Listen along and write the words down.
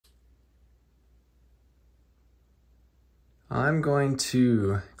I'm going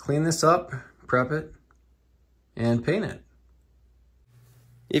to clean this up, prep it, and paint it.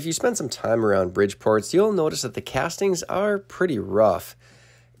 If you spend some time around Bridgeports, you'll notice that the castings are pretty rough.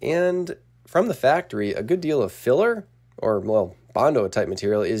 And from the factory, a good deal of filler, or well, Bondo type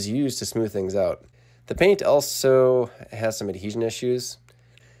material, is used to smooth things out. The paint also has some adhesion issues.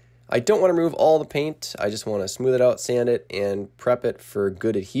 I don't want to remove all the paint, I just want to smooth it out, sand it, and prep it for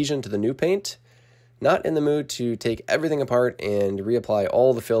good adhesion to the new paint. Not in the mood to take everything apart and reapply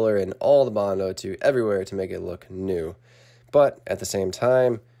all the filler and all the Bondo to everywhere to make it look new. But at the same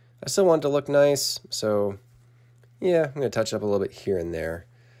time, I still want it to look nice, so yeah, I'm going to touch it up a little bit here and there.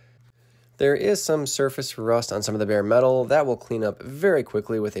 There is some surface rust on some of the bare metal. That will clean up very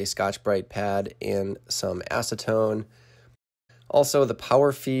quickly with a Scotch-Brite pad and some acetone. Also, the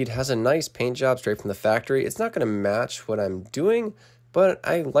power feed has a nice paint job straight from the factory. It's not going to match what I'm doing, but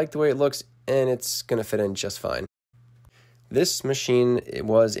I like the way it looks and it's going to fit in just fine. This machine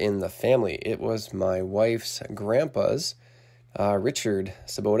was in the family. It was my wife's grandpa's, Richard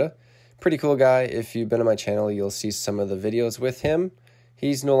Sabota. Pretty cool guy. If you've been on my channel, you'll see some of the videos with him.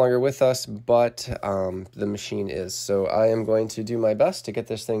 He's no longer with us, but the machine is. So I am going to do my best to get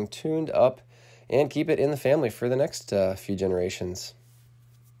this thing tuned up and keep it in the family for the next few generations.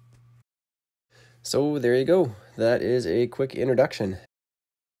 So there you go. That is a quick introduction.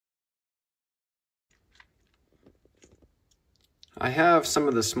 I have some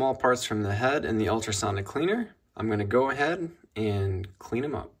of the small parts from the head in the ultrasonic cleaner. I'm going to go ahead and clean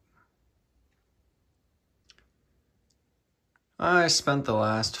them up. I spent the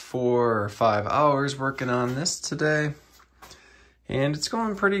last 4 or 5 hours working on this today, and it's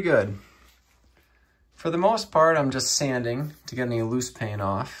going pretty good. For the most part, I'm just sanding to get any loose paint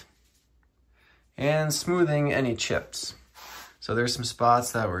off and smoothing any chips. So there's some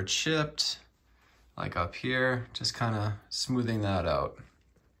spots that were chipped, like up here, just kind of smoothing that out.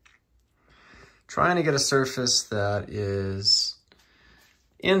 Trying to get a surface that is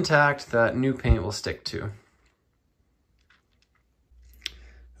intact that new paint will stick to.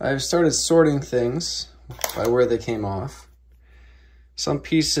 I've started sorting things by where they came off. Some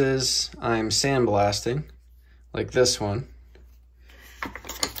pieces I'm sandblasting, like this one.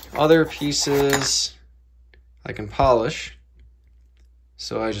 Other pieces I can polish.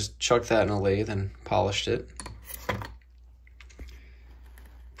 So I just chucked that in a lathe and polished it.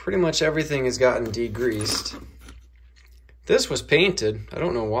 Pretty much everything has gotten degreased. This was painted. I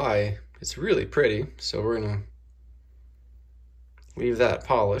don't know why. It's really pretty, so we're gonna leave that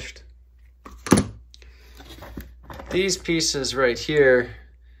polished. These pieces right here,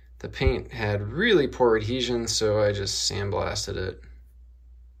 the paint had really poor adhesion, so I just sandblasted it.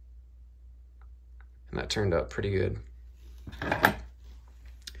 And that turned out pretty good.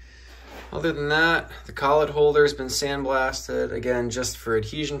 Other than that, the collet holder has been sandblasted, again, just for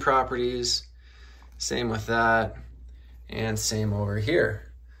adhesion properties. Same with that, and same over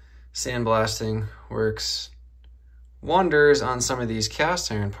here. Sandblasting works wonders on some of these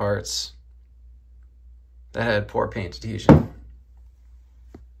cast iron parts that had poor paint adhesion.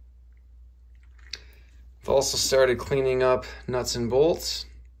 I've also started cleaning up nuts and bolts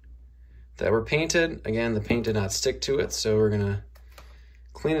that were painted. Again, the paint did not stick to it, so we're gonna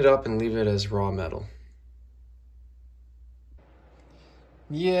clean it up and leave it as raw metal.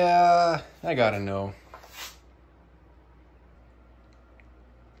 Yeah, I gotta know.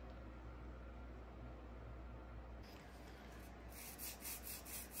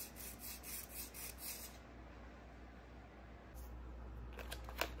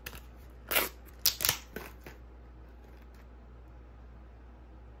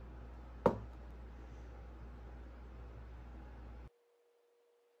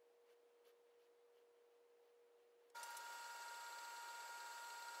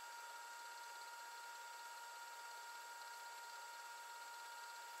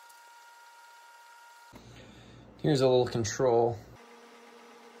 Here's a little control.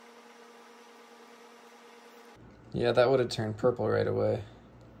 Yeah, that would have turned purple right away.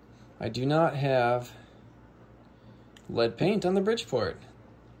 I do not have lead paint on the Bridgeport.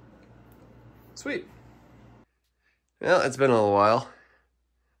 Sweet. Well, it's been a little while.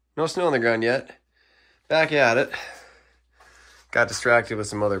 No snow on the ground yet. Back at it. Got distracted with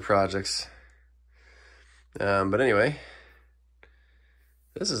some other projects. But anyway,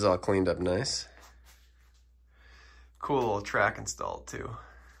 this is all cleaned up nice. Cool little track installed too.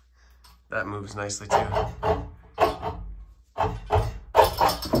 That moves nicely too.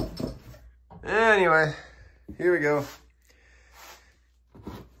 Anyway, here we go.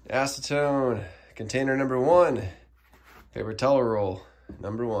 Acetone, container number 1. Paper towel roll,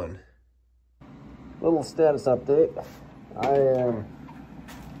 number 1. Little status update. I am,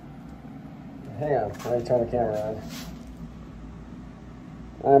 hang on, let me turn the camera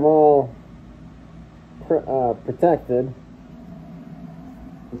on. I'm all protected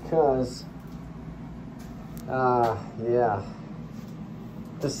because, yeah,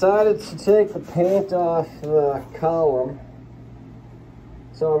 decided to take the paint off the column.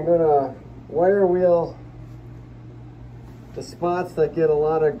 So I'm gonna wire wheel the spots that get a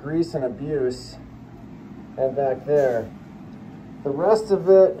lot of grease and abuse and back there. The rest of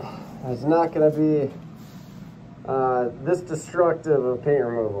it is not gonna be this destructive of paint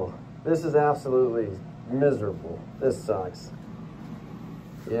removal. This is absolutely miserable. This sucks.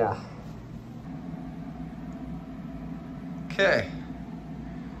 Yeah. Okay.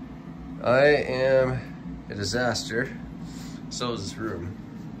 I am a disaster. So is this room.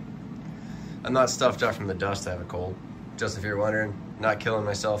 I'm not stuffed up from the dust. I have a cold. Just if you're wondering, not killing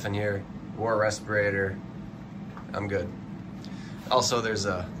myself in here. Wore a respirator. I'm good. Also, there's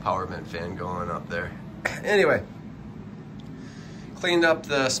a power vent fan going up there. Anyway, cleaned up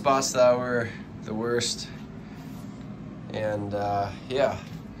the spots that were the worst. And yeah,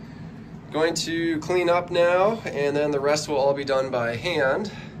 going to clean up now, and then the rest will all be done by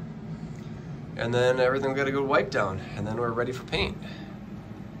hand. And then everything will get a good wipe down, and then we're ready for paint.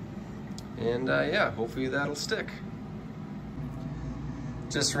 And yeah, hopefully that'll stick.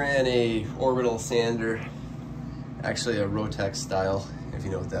 Just ran a orbital sander, actually a Rotex style, if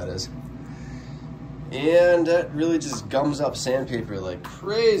you know what that is. And that really just gums up sandpaper like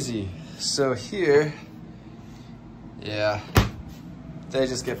crazy. So here, yeah, they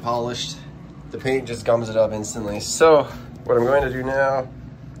just get polished. The paint just gums it up instantly. So what I'm going to do now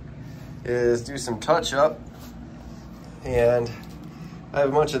is do some touch up, and I have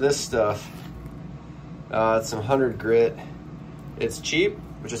a bunch of this stuff. It's some 100 grit. It's cheap,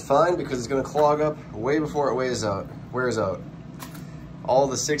 which is fine because it's gonna clog up way before it wears out. All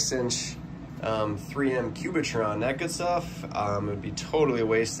the 6-inch 3M Cubitron, that good stuff, it would be totally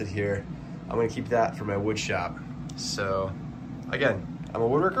wasted here. I'm gonna keep that for my wood shop. So again, I'm a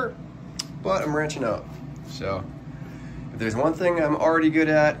woodworker, but I'm branching out. So if there's one thing I'm already good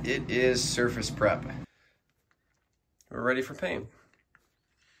at, it is surface prep. We're ready for paint.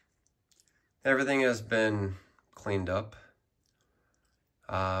 Everything has been cleaned up.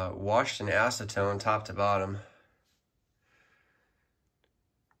 Washed in acetone top to bottom.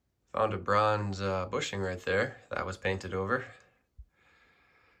 Found a bronze bushing right there. That was painted over.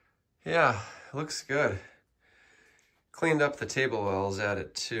 Yeah, looks good. Cleaned up the table wells at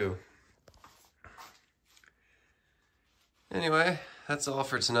it too. Anyway, that's all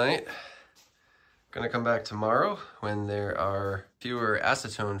for tonight. Gonna come back tomorrow when there are fewer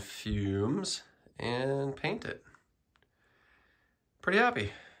acetone fumes and paint it. Pretty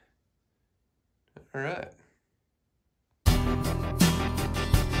happy. All right.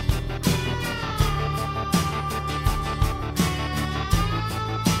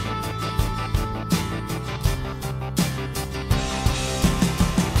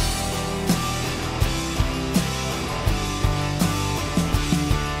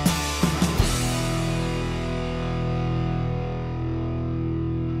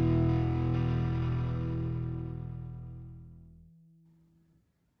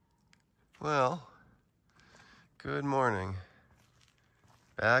 Well, good morning.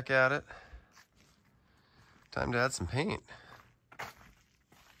 Back at it. Time to add some paint.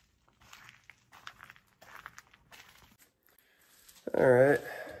 All right,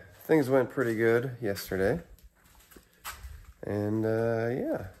 things went pretty good yesterday. And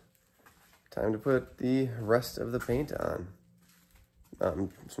yeah, time to put the rest of the paint on.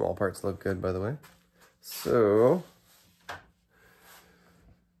 Small parts look good, by the way. So,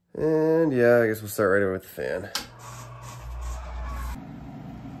 and yeah, I guess we'll start right away with the fan.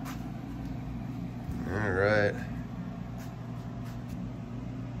 All right.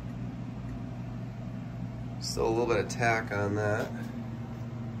 Still a little bit of tack on that.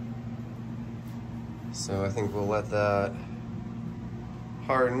 So I think we'll let that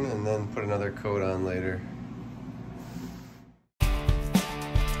harden and then put another coat on later.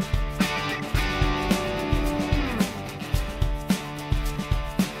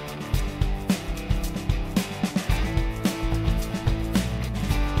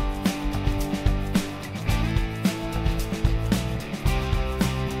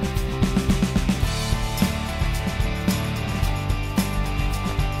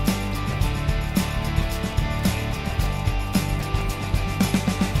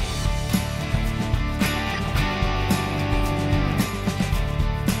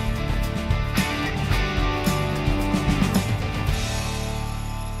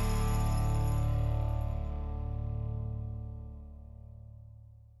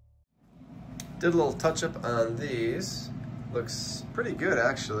 Did a little touch up on these. Looks pretty good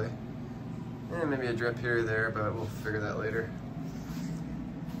actually. And maybe a drip here or there, but we'll figure that later.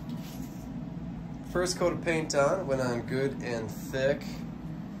 First coat of paint on, went on good and thick.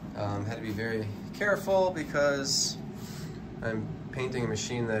 Had to be very careful because I'm painting a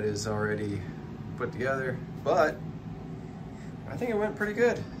machine that is already put together, but I think it went pretty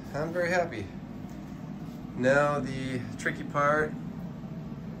good. I'm very happy. Now the tricky part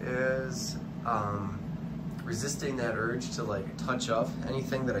is resisting that urge to like touch up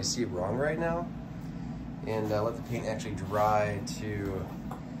anything that I see wrong right now, and let the paint actually dry to,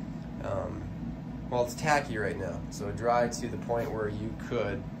 well, it's tacky right now, so dry to the point where you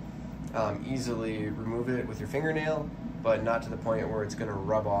could easily remove it with your fingernail, but not to the point where it's gonna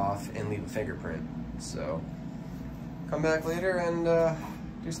rub off and leave a fingerprint. So come back later and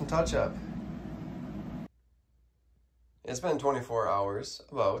do some touch up. It's been 24 hours,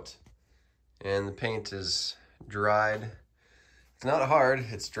 about, and the paint is dried. It's not hard,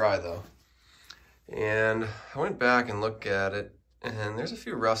 it's dry though. And I went back and looked at it, and there's a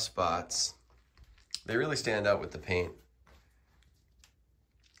few rough spots. They really stand out with the paint.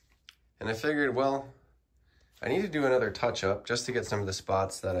 And I figured, well, I need to do another touch up just to get some of the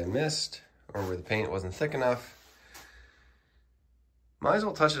spots that I missed or where the paint wasn't thick enough. Might as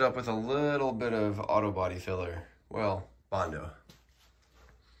well touch it up with a little bit of auto body filler. Well, Bondo.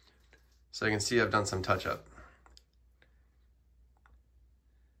 So you can see I've done some touch up.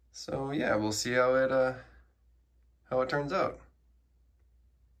 So yeah, we'll see how it turns out.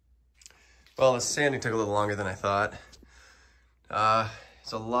 Well, the sanding took a little longer than I thought.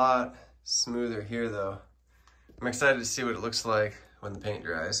 It's a lot smoother here though. I'm excited to see what it looks like when the paint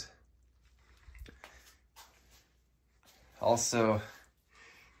dries. Also,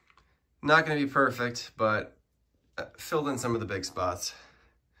 not gonna be perfect, but filled in some of the big spots.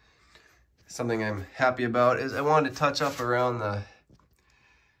 Something I'm happy about is I wanted to touch up around the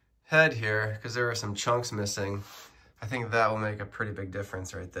head here because there were some chunks missing. I think that will make a pretty big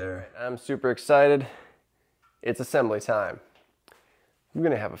difference right there. I'm super excited. It's assembly time. We're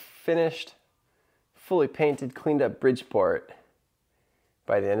gonna have a finished, fully painted, cleaned up Bridgeport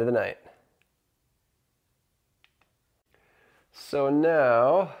by the end of the night. So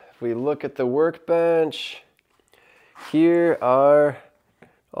now, if we look at the workbench, here are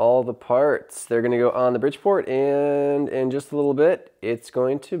all the parts. They're gonna go on the Bridgeport, and in just a little bit, it's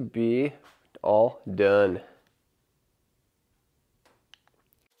going to be all done.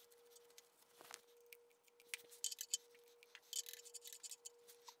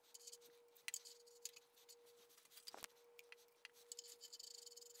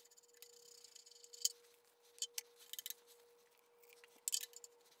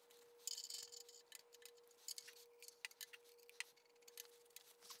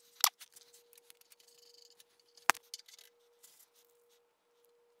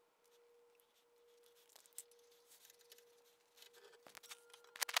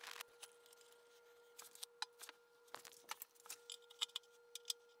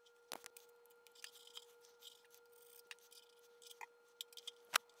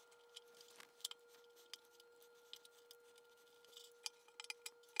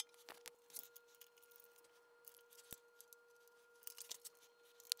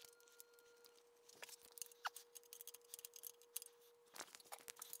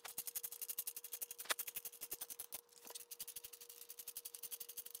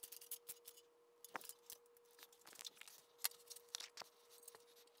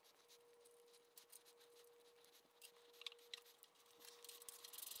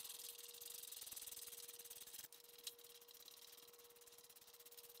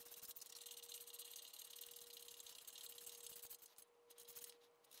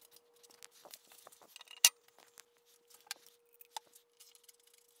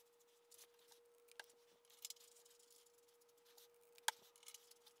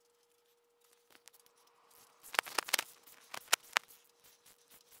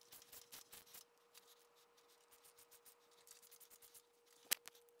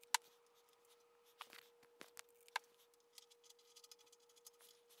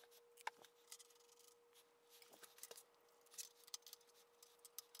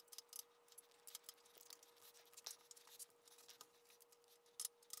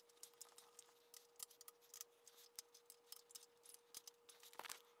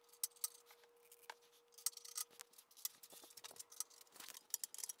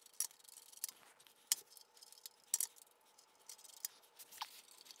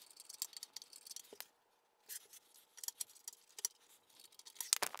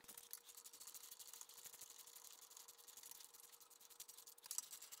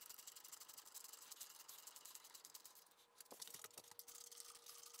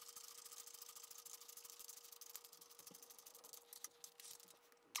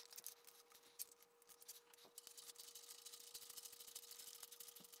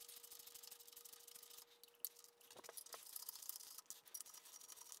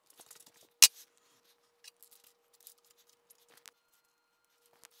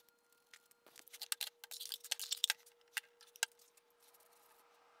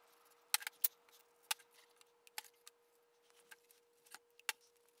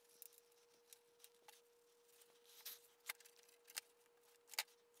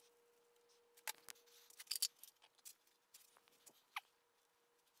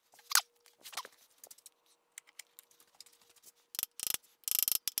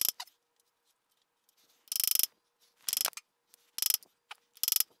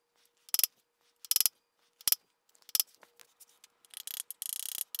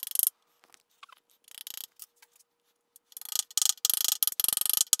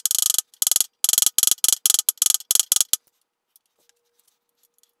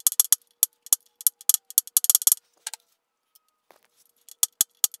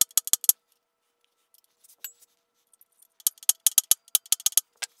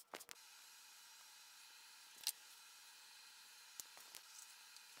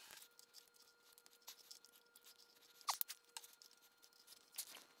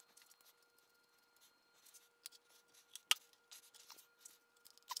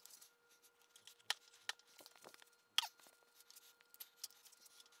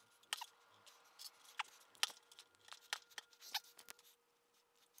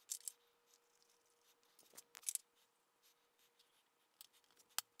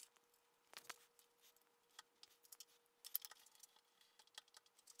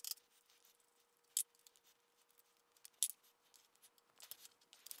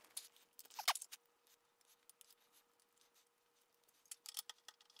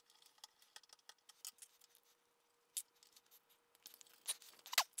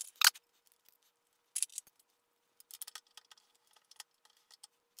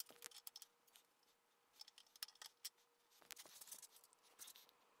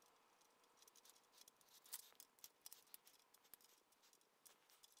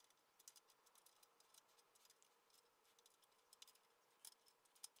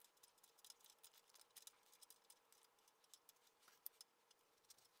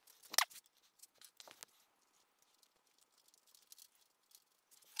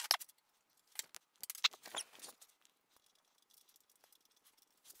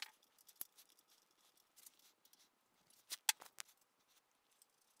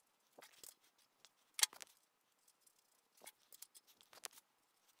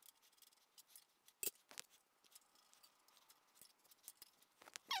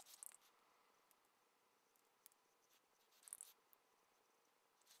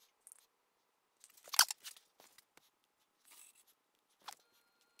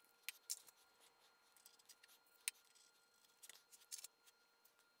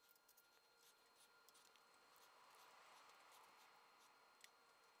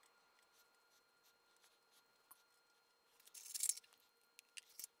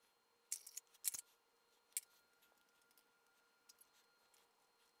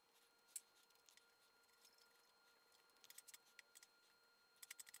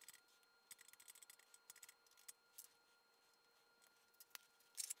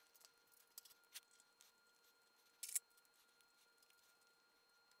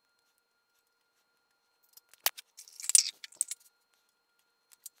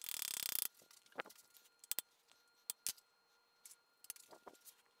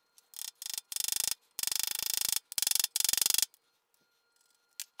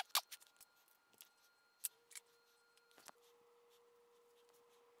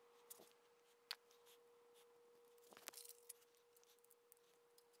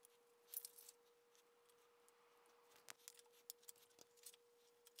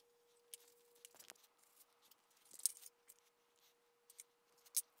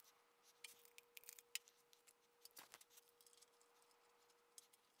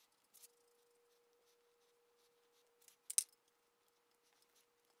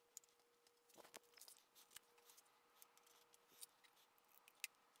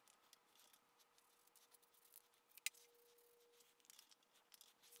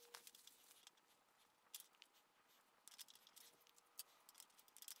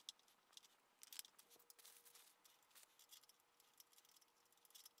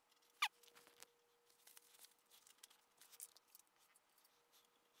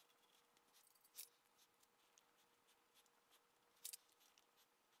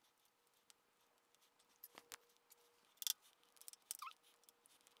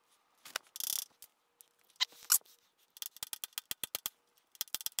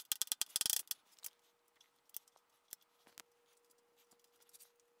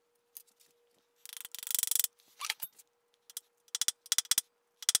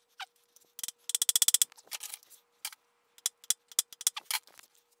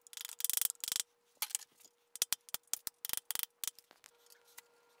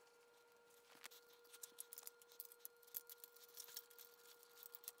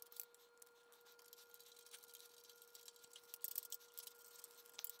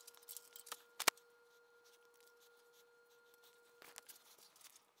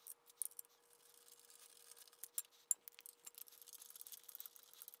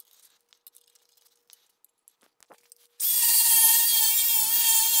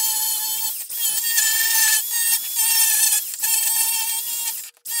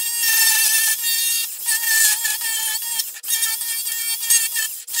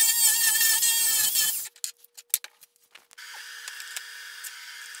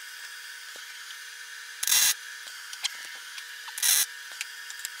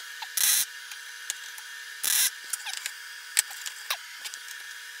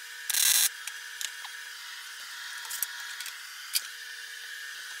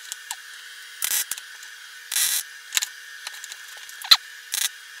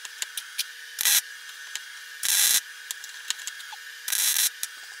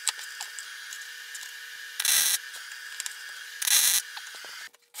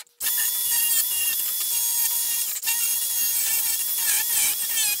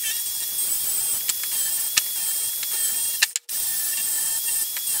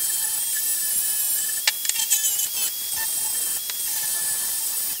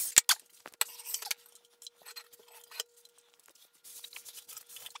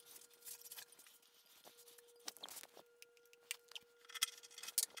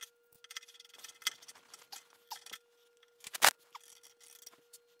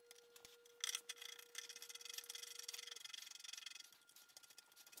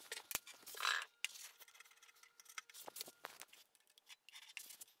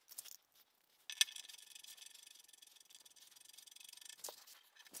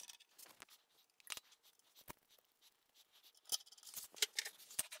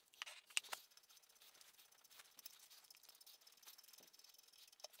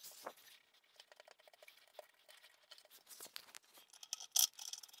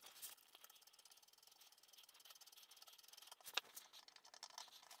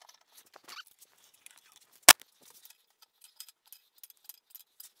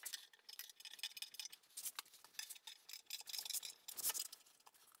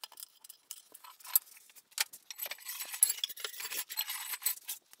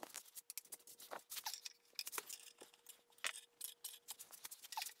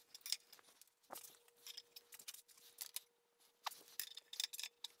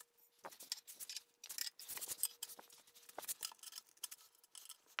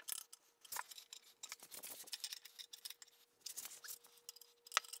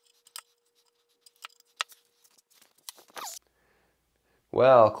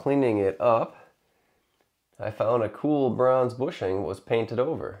 While cleaning it up, I found a cool bronze bushing was painted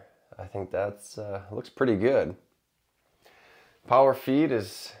over. I think that's looks pretty good. Power feed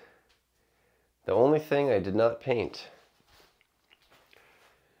is the only thing I did not paint.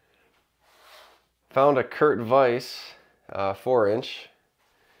 Found a Kurt Weiss 4-inch.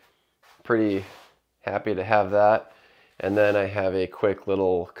 Pretty happy to have that. And then I have a quick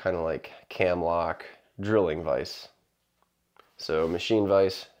little kind of like cam lock drilling vise. So machine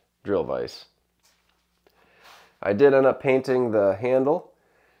vise, drill vise. I did end up painting the handle,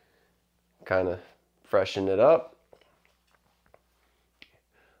 kind of freshen it up.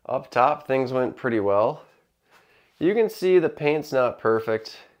 Up top, things went pretty well. You can see the paint's not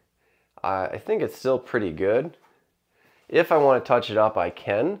perfect. I think it's still pretty good. If I want to touch it up, I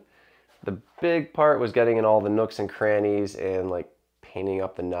can. The big part was getting in all the nooks and crannies and like painting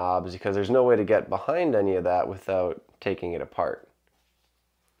up the knobs, because there's no way to get behind any of that without taking it apart.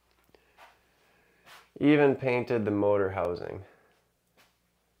 Even painted the motor housing.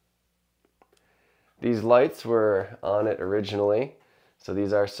 These lights were on it originally, so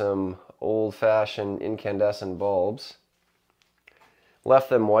these are some old-fashioned incandescent bulbs. Left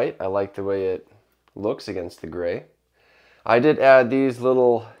them white. I like the way it looks against the gray. I did add these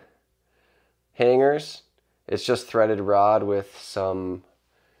little hangers. It's just threaded rod with some,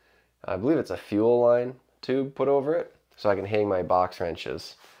 I believe it's a fuel line tube put over it, so I can hang my box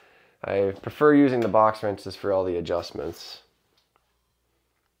wrenches. I prefer using the box wrenches for all the adjustments.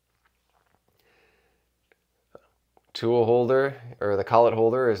 Tool holder, or the collet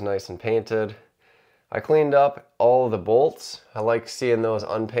holder, is nice and painted. I cleaned up all of the bolts. I like seeing those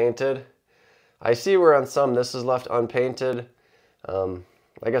unpainted. I see where on some this is left unpainted.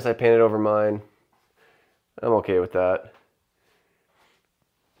 I guess I painted over mine. I'm okay with that.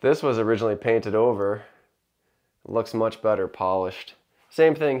 This was originally painted over. It looks much better polished.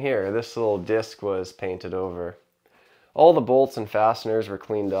 Same thing here. This little disc was painted over. All the bolts and fasteners were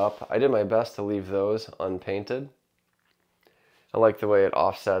cleaned up. I did my best to leave those unpainted. I like the way it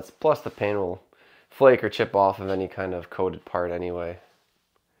offsets, plus the paint will flake or chip off of any kind of coated part anyway.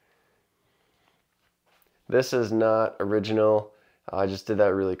 This is not original. I just did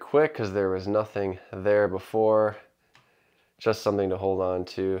that really quick because there was nothing there before. Just something to hold on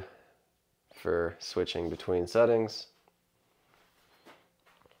to for switching between settings.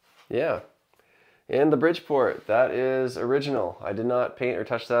 Yeah. And the Bridgeport, that is original. I did not paint or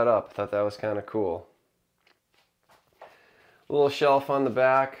touch that up. I thought that was kind of cool. A little shelf on the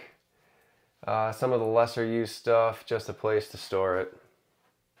back. Some of the lesser used stuff, just a place to store it.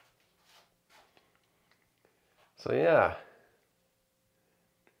 So yeah,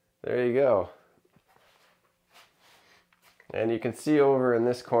 there you go. And you can see over in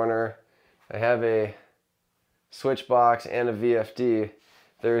this corner, I have a switch box and a VFD.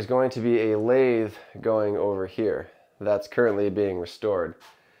 There's going to be a lathe going over here. That's currently being restored.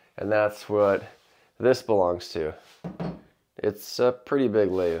 And that's what this belongs to. It's a pretty big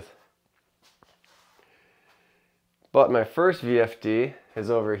lathe. But my first VFD is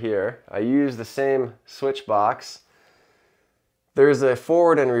over here. I use the same switch box. There's a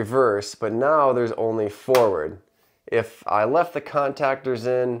forward and reverse, but now there's only forward. If I left the contactors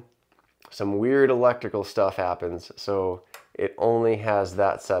in, some weird electrical stuff happens, so it only has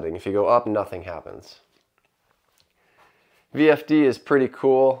that setting. If you go up, nothing happens. VFD is pretty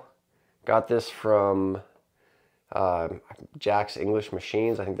cool. Got this from Jack's English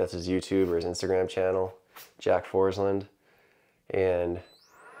Machines. I think that's his YouTube or his Instagram channel, Jack Forsland. And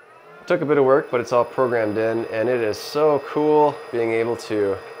it took a bit of work, but it's all programmed in, and it is so cool being able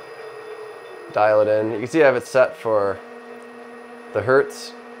to dial it in. You can see I have it set for the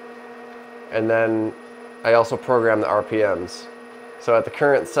hertz, and then I also program the RPMs. So at the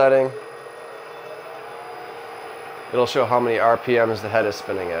current setting, it'll show how many RPMs the head is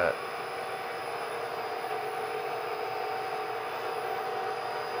spinning at.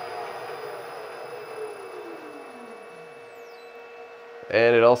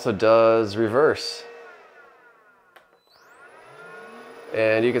 And it also does reverse.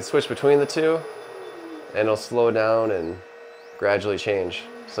 And you can switch between the two, and it'll slow down and gradually change.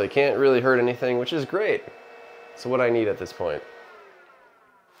 So you can't really hurt anything, which is great. So what I need at this point.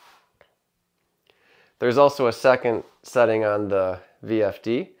 There's also a second setting on the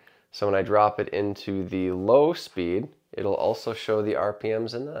VFD. So when I drop it into the low speed, it'll also show the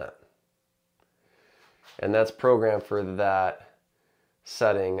RPMs in that. And that's programmed for that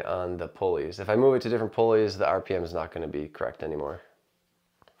setting on the pulleys. If I move it to different pulleys, the RPM is not going to be correct anymore.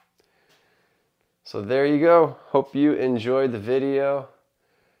 So there you go. Hope you enjoyed the video.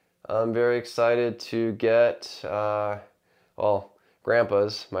 I'm very excited to get, well,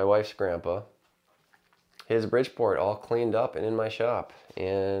 grandpa's, my wife's grandpa, his Bridgeport all cleaned up and in my shop.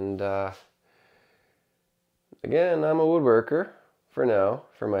 And again, I'm a woodworker for now,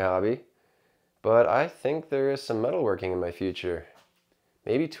 for my hobby, but I think there is some metalworking in my future,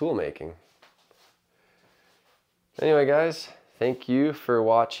 maybe tool making. Anyway guys, thank you for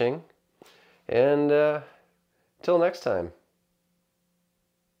watching, and till next time.